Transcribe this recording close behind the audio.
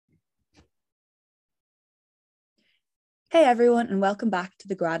Hey everyone, and welcome back to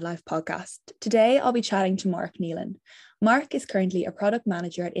the Grad Life podcast. Today I'll be chatting to Mark Neelan. Mark is currently a product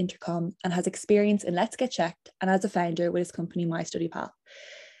manager at Intercom and has experience in Let's Get Checked and as a founder with his company MyStudyPal.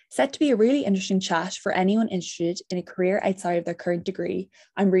 Set to be a really interesting chat for anyone interested in a career outside of their current degree.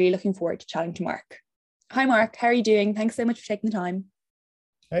 I'm really looking forward to chatting to Mark. Hi Mark, how are you doing? Thanks so much for taking the time.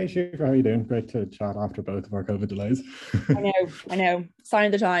 Hey, Shuka, how are you doing? Great to chat after both of our COVID delays. I know. Sign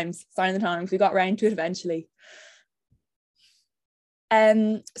of the times. We got round to it eventually.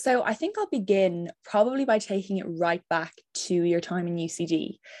 So I think I'll begin probably by taking it right back to your time in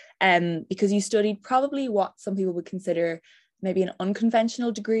UCD, because you studied probably what some people would consider maybe an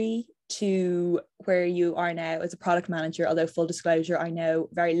unconventional degree to where you are now as a product manager, although full disclosure, I know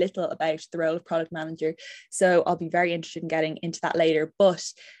very little about the role of product manager. So I'll be very interested in getting into that later. But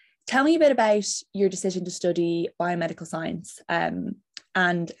tell me a bit about your decision to study biomedical science,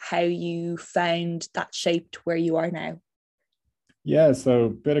 and how you found that shaped where you are now. Yeah, so a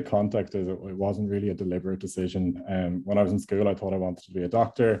bit of context is it wasn't really a deliberate decision. When I was in school, I thought I wanted to be a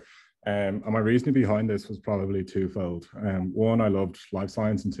doctor. And my reasoning behind this was probably twofold. One, I loved life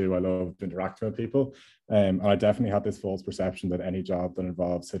science, and two, I loved interacting with people. And I definitely had this false perception that any job that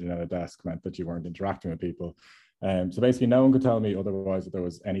involved sitting at a desk meant that you weren't interacting with people. So basically, no one could tell me otherwise that there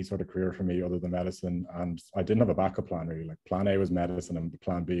was any sort of career for me other than medicine. And I didn't have a backup plan really. Like plan A was medicine, and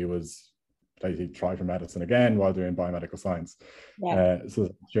plan B was basically try for medicine again while doing biomedical science. Yeah. So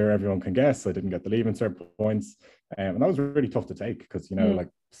sure, everyone can guess I didn't get the leaving cert points, and that was really tough to take because like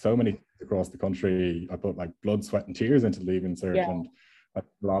so many across the country, I put like blood, sweat, and tears into leaving cert, Yeah. and a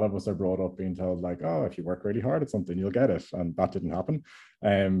lot of us are brought up being told like, oh, if you work really hard at something, you'll get it, and that didn't happen.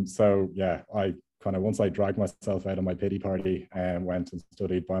 So yeah, I kind of once I dragged myself out of my pity party and went and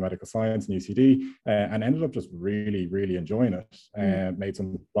studied biomedical science in UCD, and ended up just really, really enjoying it, and made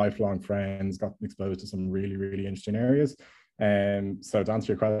some lifelong friends, got exposed to some really, really interesting areas. So to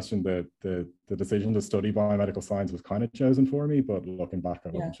answer your question, the decision to study biomedical science was kind of chosen for me, but looking back, I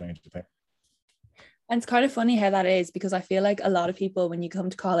wouldn't change a thing. And it's kind of funny how that is, because I feel like a lot of people, when you come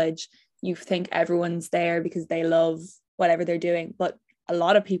to college, you think everyone's there because they love whatever they're doing. But a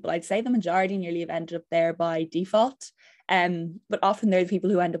lot of people, I'd say the majority nearly have ended up there by default. But often they're the people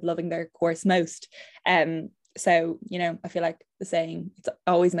who end up loving their course most. So, I feel like the saying, it's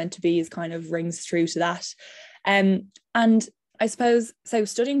always meant to be, is kind of rings true to that. And I suppose, so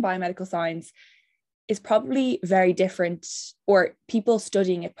studying biomedical science is probably very different, or people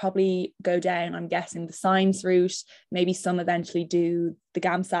studying it probably go down, I'm guessing, the science route. Maybe some eventually do the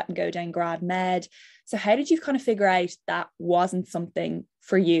GAMSAT and go down grad med. So how did you kind of figure out that wasn't something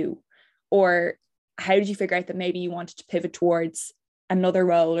for you? Or how did you figure out that maybe you wanted to pivot towards another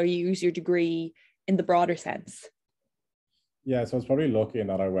role or use your degree in the broader sense? Yeah, so I was probably lucky in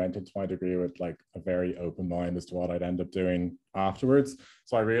that I went into my degree with like a very open mind as to what I'd end up doing afterwards.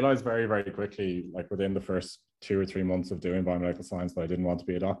 So I realized very, very quickly, like within the first 2 or 3 months of doing biomedical science, that I didn't want to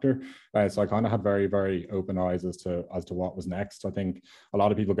be a doctor. So I kind of had very, very open eyes as to what was next. I think a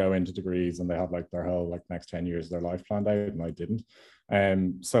lot of people go into degrees and they have like their whole like next 10 years of their life planned out, and I didn't.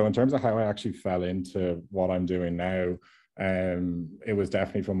 So in terms of how I actually fell into what I'm doing now, it was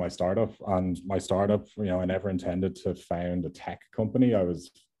definitely from my startup. And my startup, I never intended to found a tech company. I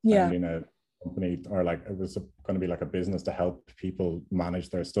was founding a company, or like it was going to be like a business to help people manage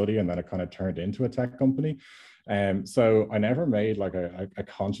their study, and then it kind of turned into a tech company. So I never made like a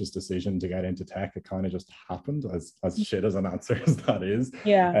conscious decision to get into tech. It kind of just happened, as shit as an answer as that is.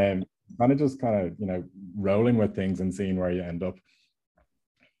 Kind of just rolling with things and seeing where you end up.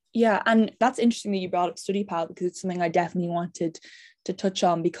 Yeah, and that's interesting that you brought up StudyPal, because it's something I definitely wanted to touch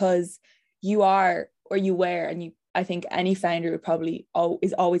on, because you are, or you were, and I think any founder would probably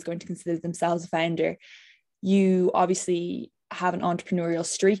is always going to consider themselves a founder. You obviously have an entrepreneurial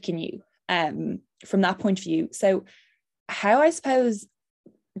streak in you, from that point of view. So how, I suppose,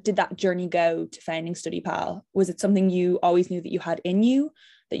 did that journey go to founding StudyPal? Was it something you always knew that you had in you,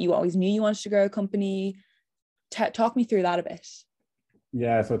 that you always knew you wanted to grow a company? Talk me through that a bit.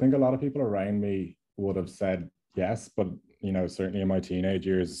 Yeah, so I think a lot of people around me would have said yes, but certainly in my teenage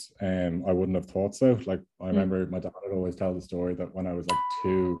years, I wouldn't have thought so. Like I remember my dad would always tell the story that when I was like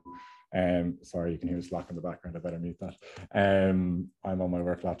 2, sorry, you can hear Slack in the background, I better mute that. I'm on my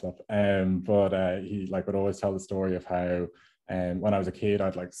work laptop. But he like would always tell the story of how when I was a kid,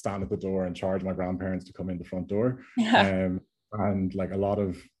 I'd like stand at the door and charge my grandparents to come in the front door. And like a lot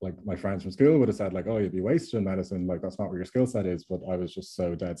of like my friends from school would have said like, oh, you'd be wasted in medicine, like that's not where your skill set is. But I was just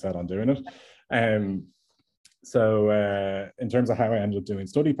so dead set on doing it. So in terms of how I ended up doing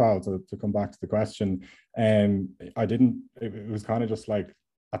StudyPal, to come back to the question, I didn't, it was kind of just like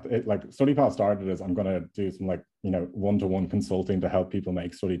like StudyPath started as I'm going to do some like, you know, one-to-one consulting to help people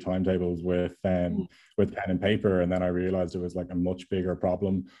make study timetables with pen and paper. And then I realized it was like a much bigger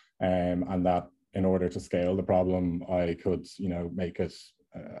problem, and that in order to scale the problem, I could, you know, make it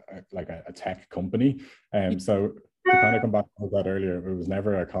like a tech company. So to kind of come back to that earlier, it was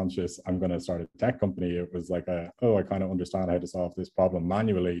never a conscious, I'm going to start a tech company. It was like I kind of understand how to solve this problem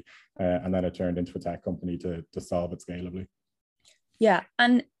manually. And then it turned into a tech company to solve it scalably. Yeah.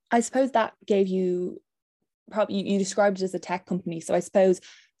 And I suppose that gave you, probably you described it as a tech company. So I suppose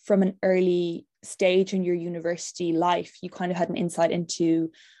from an early stage in your university life, you kind of had an insight into,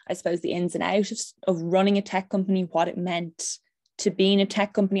 I suppose, the ins and outs of running a tech company, what it meant to being a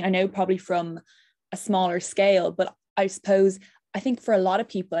tech company. I know probably from a smaller scale, but I suppose, I think for a lot of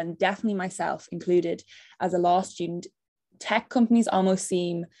people, and definitely myself included as a law student, tech companies almost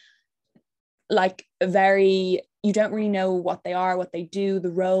seem like a very, you don't really know what they are, what they do,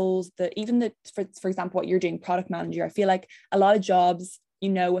 the roles, for example, what you're doing, product manager. I feel like a lot of jobs, you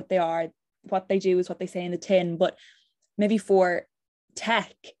know what they are, what they do is what they say in the tin, but maybe for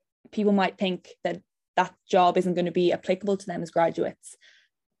tech, people might think that that job isn't going to be applicable to them as graduates.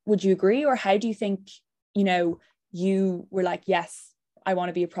 Would you agree? Or how do you think, you know, you were like, yes, I want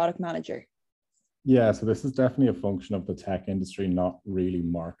to be a product manager? Yeah, so this is definitely a function of the tech industry not really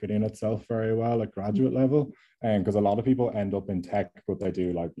marketing itself very well at graduate level. And because a lot of people end up in tech, but they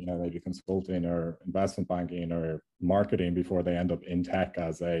do like, you know, maybe consulting or investment banking or marketing before they end up in tech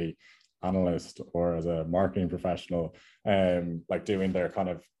as a analyst or as a marketing professional, like doing their kind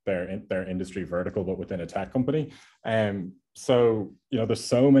of their industry vertical, but within a tech company. So, you know, there's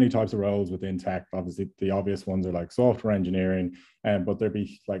so many types of roles within tech. Obviously, the obvious ones are like software engineering, but there'd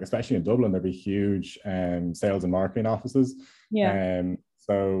be like, especially in Dublin, there'd be huge sales and marketing offices. Yeah.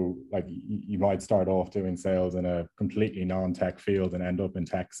 So like you might start off doing sales in a completely non-tech field and end up in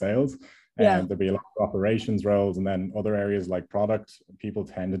tech sales. And there'd be a lot of operations roles, and then other areas like product, people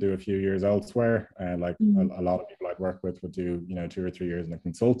tend to do a few years elsewhere. And like a lot of people I'd work with would do, you know, 2 or 3 years in a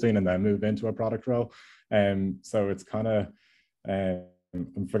consulting and then move into a product role. So it's kind of, I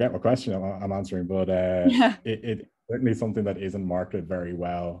forget what question I'm answering, but it's certainly something that isn't marketed very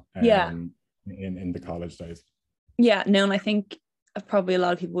well in the college days. Yeah, no, and I think probably a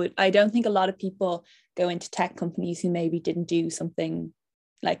lot of people would. I don't think a lot of people go into tech companies who maybe didn't do something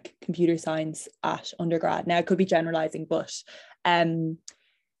like computer science at undergrad. Now, it could be generalizing, but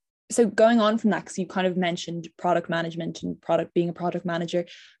so going on from that, because you kind of mentioned product management and being a product manager,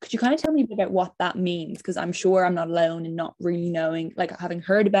 could you kind of tell me a bit about what that means? Because I'm sure I'm not alone in not really knowing, like having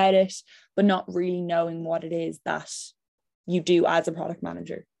heard about it, but not really knowing what it is that you do as a product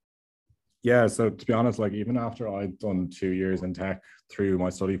manager. Yeah, so to be honest, like even after I'd done 2 years in tech through my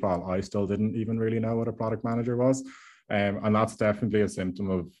study file, I still didn't even really know what a product manager was. And that's definitely a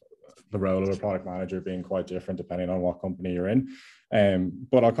symptom of the role of a product manager being quite different depending on what company you're in.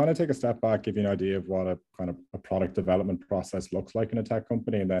 But I'll kind of take a step back, give you an idea of what a kind of a product development process looks like in a tech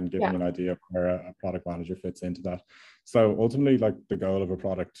company, and then give you an idea of where a product manager fits into that. So ultimately, like the goal of a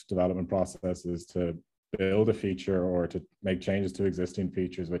product development process is to build a feature or to make changes to existing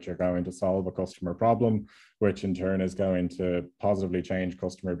features which are going to solve a customer problem, which in turn is going to positively change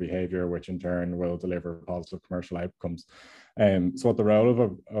customer behavior, which in turn will deliver positive commercial outcomes. So what the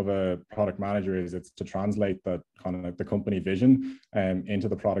role of a product manager is, it's to translate that kind of like the company vision into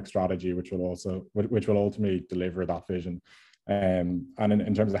the product strategy, which will ultimately deliver that vision. And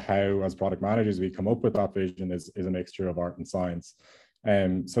in terms of how, as product managers, we come up with that vision is a mixture of art and science.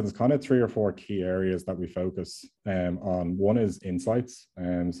 So there's kind of 3 or 4 key areas that we focus on. One is insights.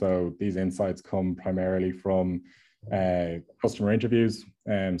 So these insights come primarily from customer interviews.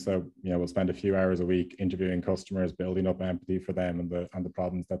 So, you know, we'll spend a few hours a week interviewing customers, building up empathy for them and the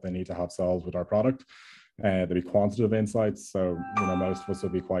problems that they need to have solved with our product. There'll be quantitative insights. So, you know, most of us will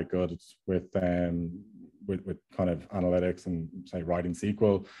be quite good with kind of analytics and say writing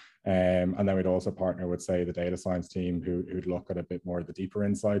SQL. And then we'd also partner with, say, the data science team who'd look at a bit more of the deeper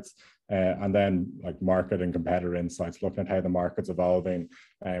insights. And then like market and competitor insights, looking at how the market's evolving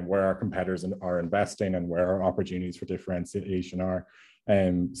and where our competitors are investing and where our opportunities for differentiation are.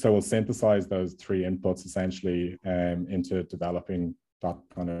 So we'll synthesize those 3 inputs essentially into developing that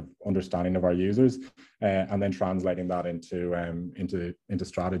kind of understanding of our users, and then translating that into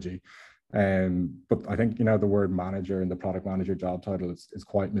strategy. But I think, you know, the word manager and the product manager job title is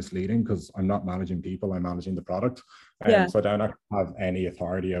quite misleading, because I'm not managing people, I'm managing the product. So I don't have any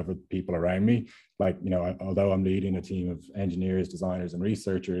authority over people around me. Like, you know, although I'm leading a team of engineers, designers, and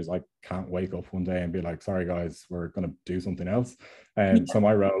researchers, I can't wake up one day and be like, sorry guys, we're going to do something else. So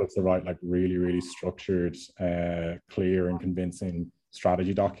my role is to write like really, really structured, clear and convincing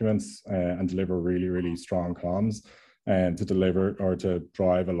strategy documents and deliver really, really strong comms and to deliver or to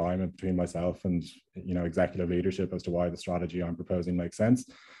drive alignment between myself and, you know, executive leadership as to why the strategy I'm proposing makes sense.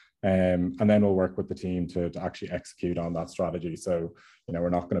 And then we'll work with the team to actually execute on that strategy. So, you know, we're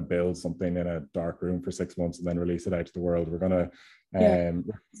not going to build something in a dark room for 6 months and then release it out to the world. We're going to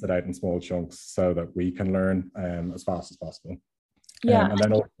release it out in small chunks so that we can learn as fast as possible. And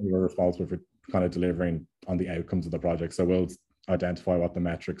then ultimately we're responsible for kind of delivering on the outcomes of the project. So we'll identify what the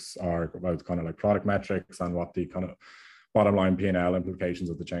metrics are, about kind of like product metrics, and what the kind of bottom line P&L implications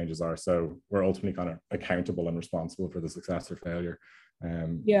of the changes are. So we're ultimately kind of accountable and responsible for the success or failure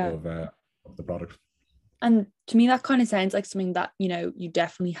of the product. And to me, that kind of sounds like something that, you know, you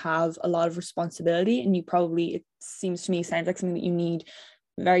definitely have a lot of responsibility, and you probably, it seems to me, sounds like something that you need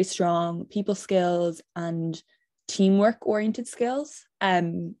very strong people skills and teamwork oriented skills.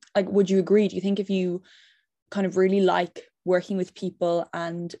 Like, would you agree? Do you think if you kind of really like working with people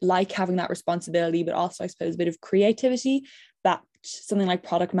and like having that responsibility, but also I suppose a bit of creativity, that something like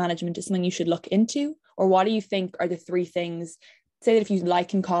product management is something you should look into? Or what do you think are the 3 things, say that if you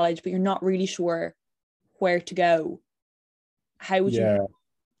like in college but you're not really sure where to go, how would you?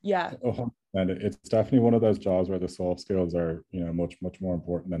 And it's definitely one of those jobs where the soft skills are, you know, much more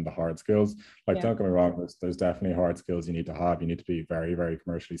important than the hard skills. Like, don't get me wrong, there's definitely hard skills you need to have. You need to be very, very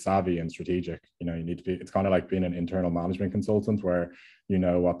commercially savvy and strategic. You know, you need to be, it's kind of like being an internal management consultant where you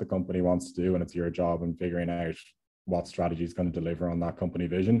know what the company wants to do and it's your job in figuring out what strategy is going to deliver on that company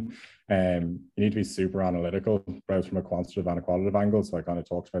vision. You need to be super analytical, both from a quantitative and a qualitative angle. So I kind of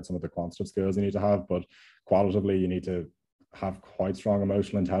talked about some of the quantitative skills you need to have, but qualitatively you need to have quite strong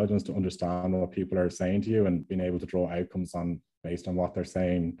emotional intelligence to understand what people are saying to you and being able to draw outcomes on based on what they're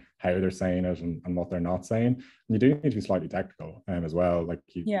saying, how they're saying it, and what they're not saying. And you do need to be slightly technical as well. Like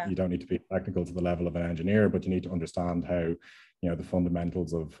you don't need to be technical to the level of an engineer, but you need to understand how, you know, the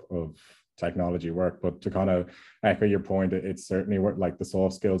fundamentals of technology work. But to kind of echo your point, it's certainly like the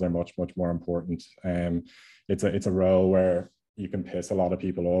soft skills are much more important. It's a role where you can piss a lot of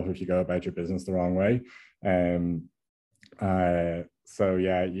people off if you go about your business the wrong way. So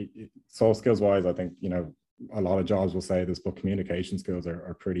yeah, soft skills wise, I think, you know, a lot of jobs will say this, but communication skills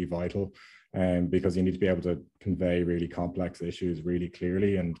are pretty vital, because you need to be able to convey really complex issues really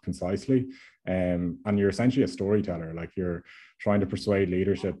clearly and concisely. And you're essentially a storyteller. Like, you're trying to persuade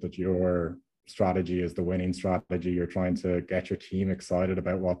leadership that your strategy is the winning strategy. You're trying to get your team excited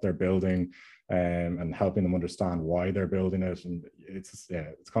about what they're building, and helping them understand why they're building it. And it's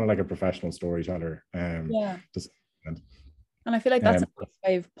kind of like a professional storyteller. And I feel like that's a nice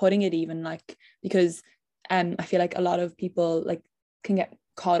way of putting it, even, like, because I feel like a lot of people like can get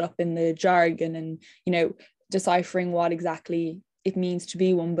caught up in the jargon and, you know, deciphering what exactly it means to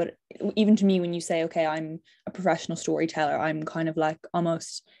be one. But even to me, when you say, okay, I'm a professional storyteller, I'm kind of like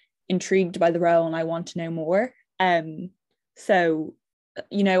almost intrigued by the role and I want to know more. So,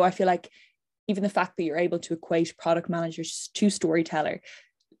 you know, I feel like even the fact that you're able to equate product managers to storyteller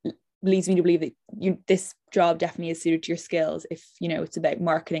leads me to believe that this job definitely is suited to your skills, if, you know, it's about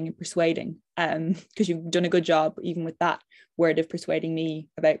marketing and persuading, because you've done a good job even with that word of persuading me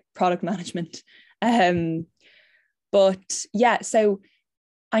about product management. But yeah, so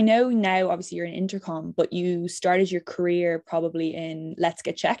I know now obviously you're in Intercom, but you started your career probably in Let's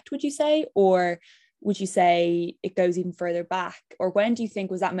Get Checked, would you say? Or would you say it goes even further back? Or when do you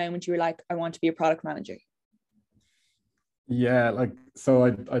think was that moment you were like, I want to be a product manager? Yeah, like, so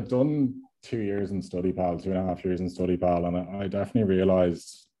I'd done 2 years in StudyPal, 2.5 years in StudyPal, and I definitely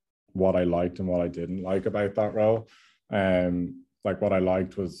realized what I liked and what I didn't like about that role. Like, what I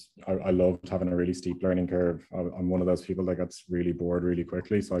liked was I loved having a really steep learning curve. I'm one of those people that gets really bored really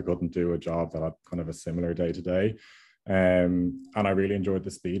quickly, so I couldn't do a job that had kind of a similar day to day. And I really enjoyed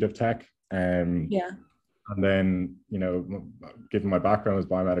the speed of tech. And then, you know, given my background as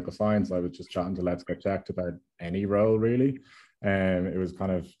biomedical science, I was just chatting to Let's Get Checked about any role, really. And it was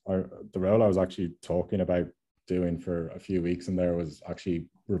kind of the role I was actually talking about doing for a few weeks in there was actually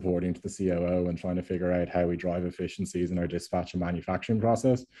reporting to the COO and trying to figure out how we drive efficiencies in our dispatch and manufacturing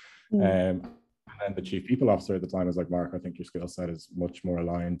process. And the chief people officer at the time was like, Mark, I think your skill set is much more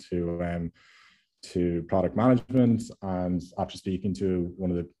aligned to product management. And after speaking to one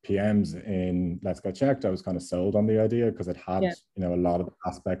of the PMs in Let's Get Checked, I was kind of sold on the idea because it had, you know, a lot of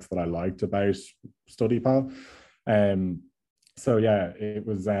aspects that I liked about StudyPal. So yeah, it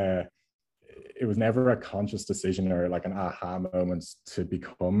was never a conscious decision or like an aha moment to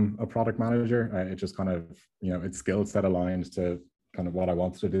become a product manager. It just kind of, you know, its skill set aligned to kind of what I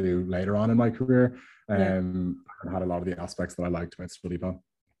wanted to do later on in my career, and had a lot of the aspects that I liked about StudyPal.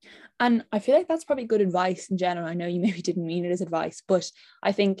 And I feel like that's probably good advice in general. I know you maybe didn't mean it as advice, but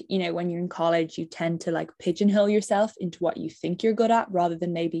I think, you know, when you're in college, you tend to like pigeonhole yourself into what you think you're good at rather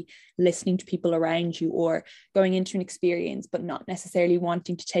than maybe listening to people around you or going into an experience, but not necessarily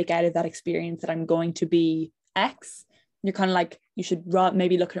wanting to take out of that experience that I'm going to be X. You're kind of like, you should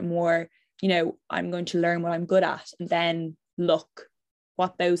maybe look at it more, you know, I'm going to learn what I'm good at and then look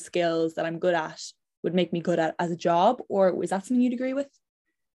what those skills that I'm good at would make me good at as a job. Or was that something you'd agree with?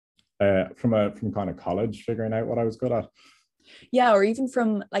 From kind of college, figuring out what I was good at. Yeah, or even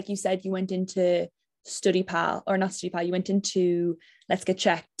from, like you said, you went into StudyPal, or not StudyPal, you went into Let's Get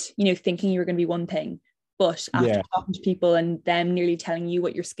Checked, you know, thinking you were going to be one thing, but after talking to people and them nearly telling you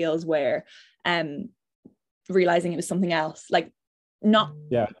what your skills were, realizing it was something else. Like, not,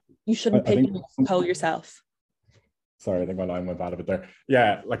 you shouldn't pigeonhole yourself. Sorry, I think my line went bad a bit there.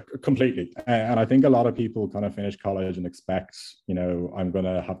 Yeah, like completely. And I think a lot of people kind of finish college and expect, you know, I'm going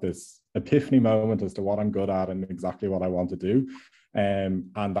to have this epiphany moment as to what I'm good at and exactly what I want to do. And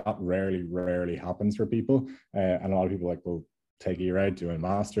that rarely happens for people. And a lot of people like will take a year out doing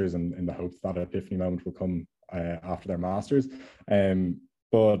masters and in the hope that epiphany moment will come after their masters.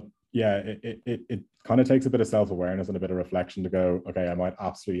 But yeah, it kind of takes a bit of self-awareness and a bit of reflection to go, okay, I might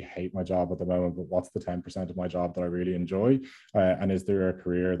absolutely hate my job at the moment, but what's the 10% of my job that I really enjoy? And is there a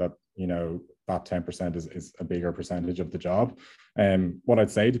career that, you know, that 10% is a bigger percentage of the job? What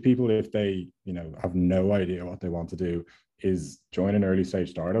I'd say to people if they, you know, have no idea what they want to do is join an early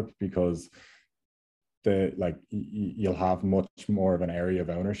stage startup, because you'll have much more of an area of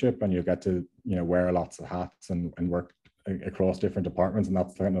ownership and you'll get to, you know, wear lots of hats and work across different departments, and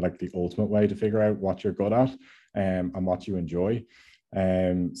that's kind of like the ultimate way to figure out what you're good at and what you enjoy.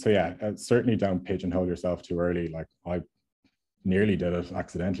 So yeah, certainly don't pigeonhole yourself too early. Like I nearly did it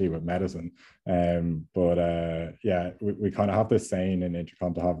accidentally with medicine, but yeah, we kind of have this saying in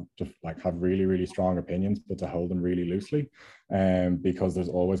Intercom to have really strong opinions, but to hold them really loosely, because there's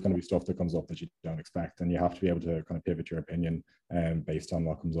always going to be stuff that comes up that you don't expect, and you have to be able to kind of pivot your opinion based on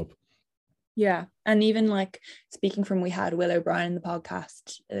what comes up. Yeah. And even like speaking from, we had Will O'Brien in the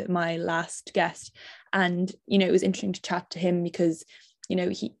podcast, my last guest, and, you know, it was interesting to chat to him because, you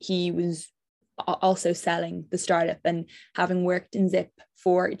know, he was also selling the startup, and having worked in Zip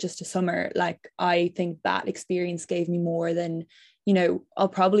for just a summer, like I think that experience gave me more than, you know, I'll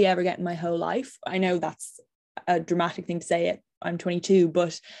probably ever get in my whole life. I know that's a dramatic thing to say. I'm 22,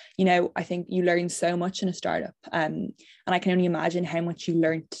 but, you know, I think you learn so much in a startup, and I can only imagine how much you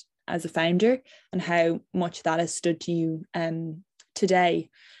learned as a founder and how much that has stood to you today.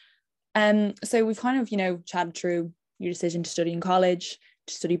 So we've kind of, you know, chatted through your decision to study in college,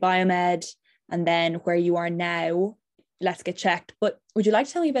 to study biomed, and then where you are now. Let's Get Checked. But would you like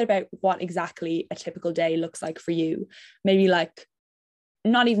to tell me a bit about what exactly a typical day looks like for you? Maybe like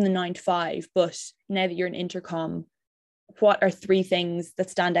not even the 9 to 5, but now that you're in Intercom, what are 3 things that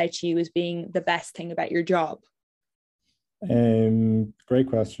stand out to you as being the best thing about your job? Great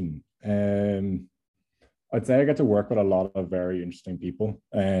question. I'd say I get to work with a lot of very interesting people,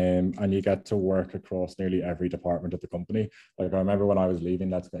 and you get to work across nearly every department of the company. Like I remember when I was leaving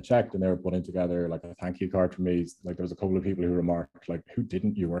Let's Get Checked and they were putting together like a thank you card for me. Like there was a couple of people who remarked like, who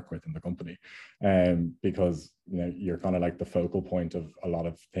didn't you work with in the company? Because, you know, you're kind of like the focal point of a lot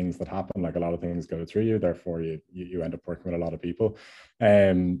of things that happen. Like a lot of things go through you, therefore you end up working with a lot of people.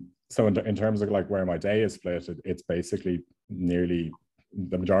 So in terms of like where my day is split, it's basically nearly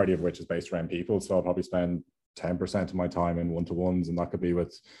the majority of which is based around people. So I'll probably spend 10% of my time in one-to-ones, and that could be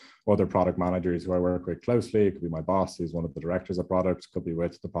with other product managers who I work with closely. It could be my boss, who's one of the directors of products, could be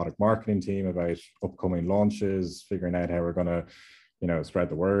with the product marketing team about upcoming launches, figuring out how we're going to, you know, spread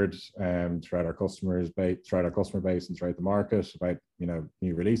the word throughout our customer base and throughout the market about, you know,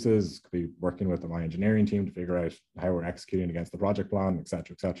 new releases. Could be working with my engineering team to figure out how we're executing against the project plan,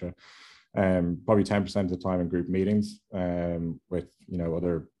 etc. Probably 10% of the time in group meetings with, you know,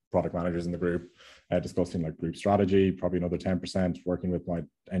 other product managers in the group, discussing like group strategy. Probably another 10% working with my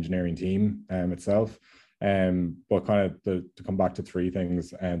engineering team itself. But kind of to come back to 3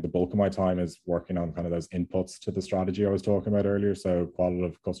 things, and the bulk of my time is working on kind of those inputs to the strategy I was talking about earlier. So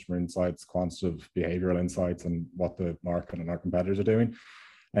qualitative customer insights, quantitative behavioral insights, and what the market and our competitors are doing.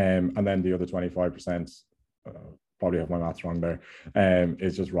 And then the other 25%, probably have my maths wrong there,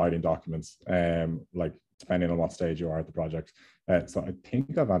 is just writing documents, like depending on what stage you are at the project. So I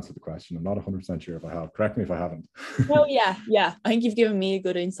think I've answered the question. I'm not 100% sure if I have. Correct me if I haven't. Oh yeah. I think you've given me a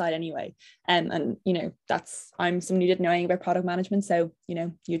good insight anyway. And you know, I'm somebody who didn't know anything about product management. So, you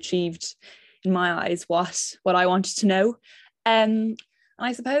know, you achieved in my eyes what I wanted to know. And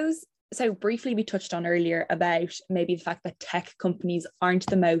I suppose, so briefly we touched on earlier about maybe the fact that tech companies aren't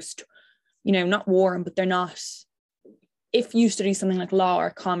the most not warm, but they're not, if you study something like law or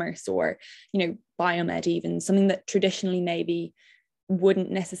commerce or, biomed, even something that traditionally maybe wouldn't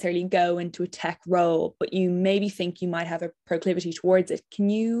necessarily go into a tech role, but you maybe think you might have a proclivity towards it.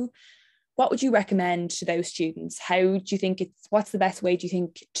 What would you recommend to those students? How do you think what's the best way, do you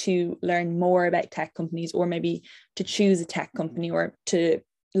think, to learn more about tech companies, or maybe to choose a tech company, or to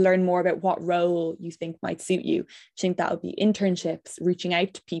learn more about what role you think might suit you? Do you think that would be internships, reaching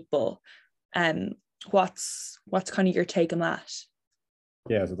out to people? What's kind of your take on that?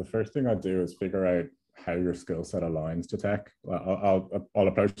 Yeah, so the first thing I'd do is figure out how your skill set aligns to tech. I'll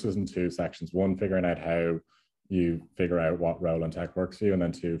approach this in two sections. One, figuring out how you figure out what role in tech works for you, and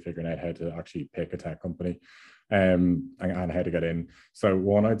then two, figuring out how to actually pick a tech company and how to get in. So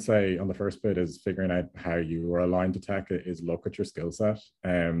one, I'd say on the first bit is figuring out how you are aligned to tech, is look at your skill set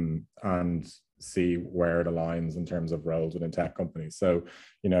and see where it aligns in terms of roles within tech companies. So,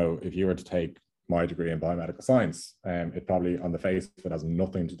 if you were to take my degree in biomedical science, it probably on the face of it has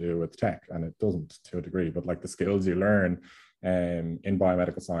nothing to do with tech, and it doesn't to a degree, but like the skills you learn in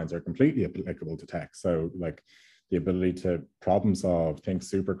biomedical science are completely applicable to tech. So like the ability to problem solve, think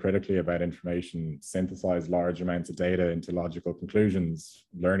super critically about information, synthesize large amounts of data into logical conclusions,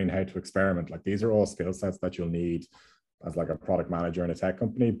 learning how to experiment, like these are all skill sets that you'll need as like a product manager in a tech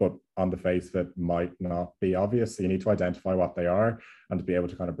company, but on the face of it might not be obvious. So you need to identify what they are and to be able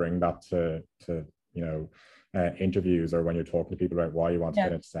to kind of bring that to interviews, or when you're talking to people about why you want to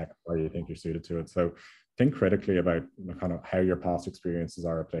get into tech, why you think you're suited to it. So think critically about kind of how your past experiences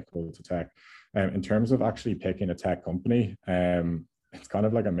are applicable to tech. In terms of actually picking a tech company, it's kind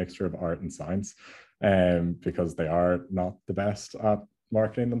of like a mixture of art and science, because they are not the best at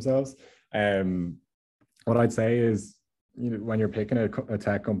marketing themselves. What I'd say is, when you're picking a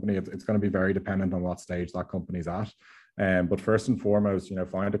tech company, it's going to be very dependent on what stage that company's at. But first and foremost,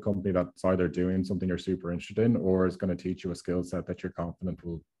 find a company that's either doing something you're super interested in, or is going to teach you a skill set that you're confident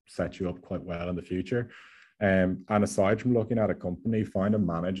will set you up quite well in the future. And aside from looking at a company, find a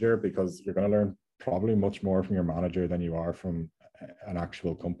manager, because you're going to learn probably much more from your manager than you are from an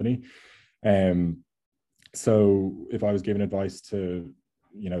actual company. So if I was giving advice to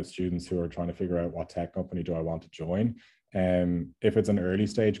students who are trying to figure out what tech company do I want to join, if it's an early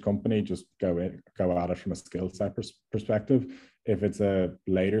stage company, just go at it from a skill set perspective. If it's a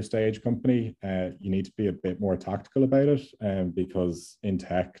later stage company, you need to be a bit more tactical about it, because in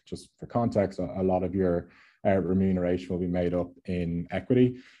tech, just for context, a lot of your remuneration will be made up in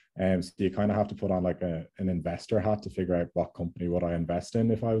equity. So you kind of have to put on like an investor hat to figure out what company would I invest in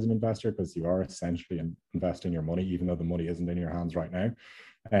if I was an investor, because you are essentially investing your money, even though the money isn't in your hands right now.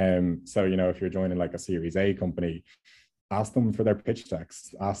 So, if you're joining like a Series A company, ask them for their pitch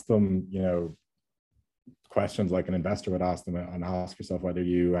decks, ask them, questions like an investor would ask them, and ask yourself whether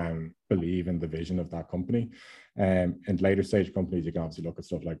you believe in the vision of that company. And later stage companies, you can obviously look at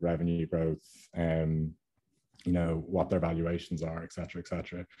stuff like revenue growth, what their valuations are, et cetera, et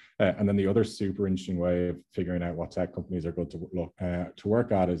cetera. And then the other super interesting way of figuring out what tech companies are good to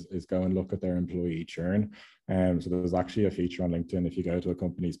work at is go and look at their employee churn. So there's actually a feature on LinkedIn. If you go to a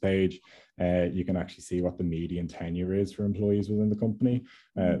company's page, you can actually see what the median tenure is for employees within the company.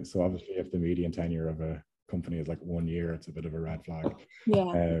 So obviously, if the median tenure of a company is like 1 year, it's a bit of a red flag.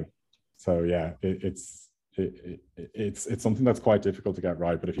 So yeah, it's something that's quite difficult to get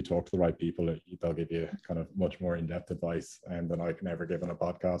right, but if you talk to the right people, they'll give you kind of much more in-depth advice than I can ever give on a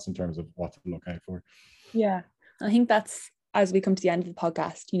podcast in terms of what to look out for. Yeah, I think that's, as we come to the end of the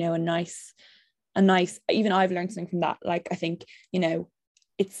podcast, a nice, even I've learned something from that. Like, I think,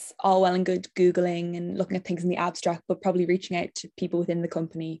 it's all well and good Googling and looking at things in the abstract, but probably reaching out to people within the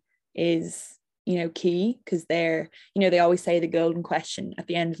company is, key, because they're, they always say the golden question at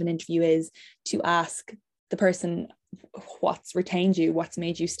the end of an interview is to ask the person what's retained you, what's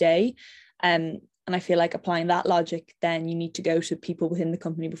made you stay. And I feel like applying that logic, then you need to go to people within the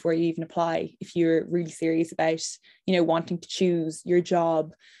company before you even apply, if you're really serious about, wanting to choose your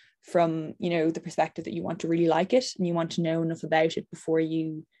job from, the perspective that you want to really like it and you want to know enough about it before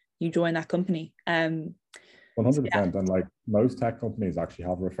you join that company. 100%. And like most tech companies actually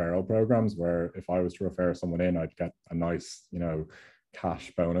have referral programs where if I was to refer someone in, I'd get a nice,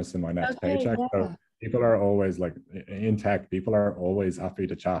 cash bonus in my next paycheck. Yeah. So people are always like, in tech, people are always happy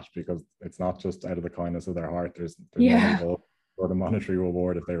to chat, because it's not just out of the kindness of their heart. There's money or the monetary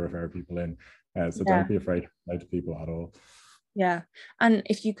reward if they refer people in. So don't be afraid to say to people at all. Yeah. And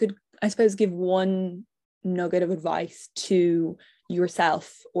if you could, I suppose, give one nugget of advice to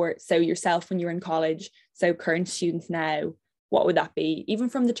yourself, or so yourself when you're in college, so current students now, what would that be? Even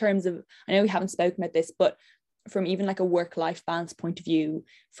from the terms of, I know we haven't spoken about this, but from even like a work-life balance point of view,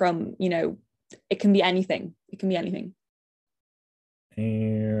 from, you know, it can be anything. It can be anything.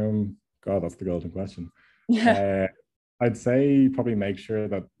 God, that's the golden question. Yeah. I'd say probably make sure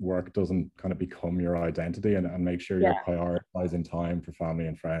that work doesn't kind of become your identity, and make sure you're Yeah. prioritizing time for family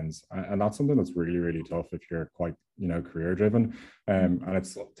and friends. And that's something that's really, really tough if you're quite, you know, career driven. And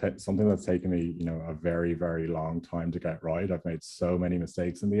it's something that's taken me, you know, a very, very long time to get right. I've made so many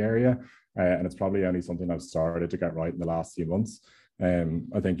mistakes in the area, and it's probably only something I've started to get right in the last few months.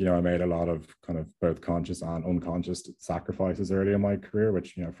 I think, you know, I made a lot of kind of both conscious and unconscious sacrifices early in my career,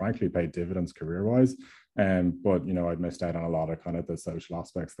 which, you know, frankly paid dividends career wise. But, you know, I'd missed out on a lot of kind of the social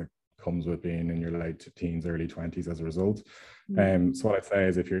aspects that comes with being in your late teens, early 20s as a result. So what I'd say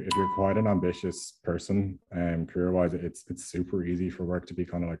is if you're quite an ambitious person, career-wise, it's super easy for work to be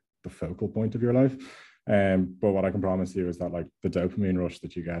kind of like the focal point of your life. But what I can promise you is that like the dopamine rush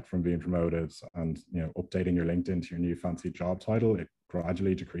that you get from being promoted and, you know, updating your LinkedIn to your new fancy job title, it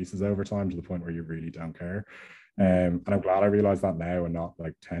gradually decreases over time to the point where you really don't care. And I'm glad I realized that now and not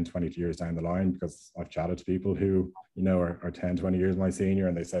like 10, 20 years down the line, because I've chatted to people who, you know, are 10, 20 years my senior,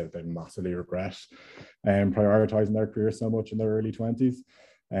 and they say that they massively regret prioritizing their career so much in their early 20s,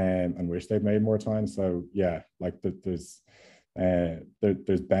 and wish they'd made more time. So yeah, like there's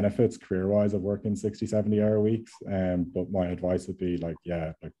benefits career-wise of working 60, 70-hour weeks. But my advice would be like,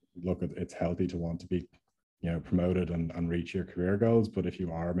 yeah, like look, it's healthy to want to be, you know, promoted and reach your career goals. But if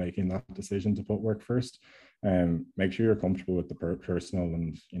you are making that decision to put work first, make sure you're comfortable with the personal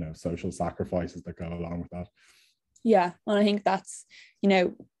and, you know, social sacrifices that go along with that. Yeah. And I think that's, you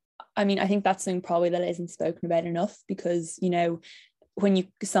know, I mean, I think that's something probably that isn't spoken about enough, because, you know, when you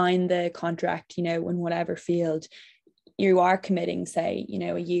sign the contract, you know, in whatever field, you are committing, say, you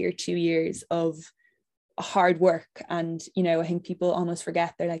know, a year, 2 years of hard work. And, you know, I think people almost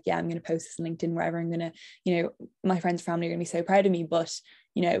forget. They're like, yeah, I'm going to post this on LinkedIn wherever, I'm going to, you know, my friends, family are going to be so proud of me. But,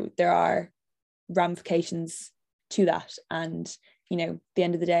 you know, there are ramifications to that. And, you know, at the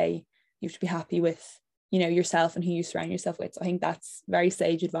end of the day, you have to be happy with, you know, yourself and who you surround yourself with. So I think that's very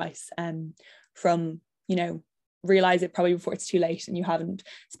sage advice, from, you know, realize it probably before it's too late and you haven't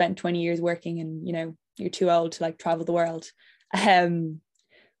spent 20 years working and, you know, you're too old to like travel the world.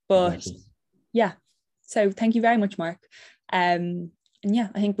 But Exactly. yeah, so thank you very much, Mark. And yeah,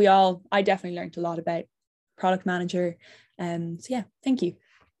 I think I definitely learned a lot about product manager. So yeah, thank you.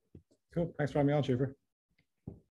 Cool. Thanks for having me on, Schufer.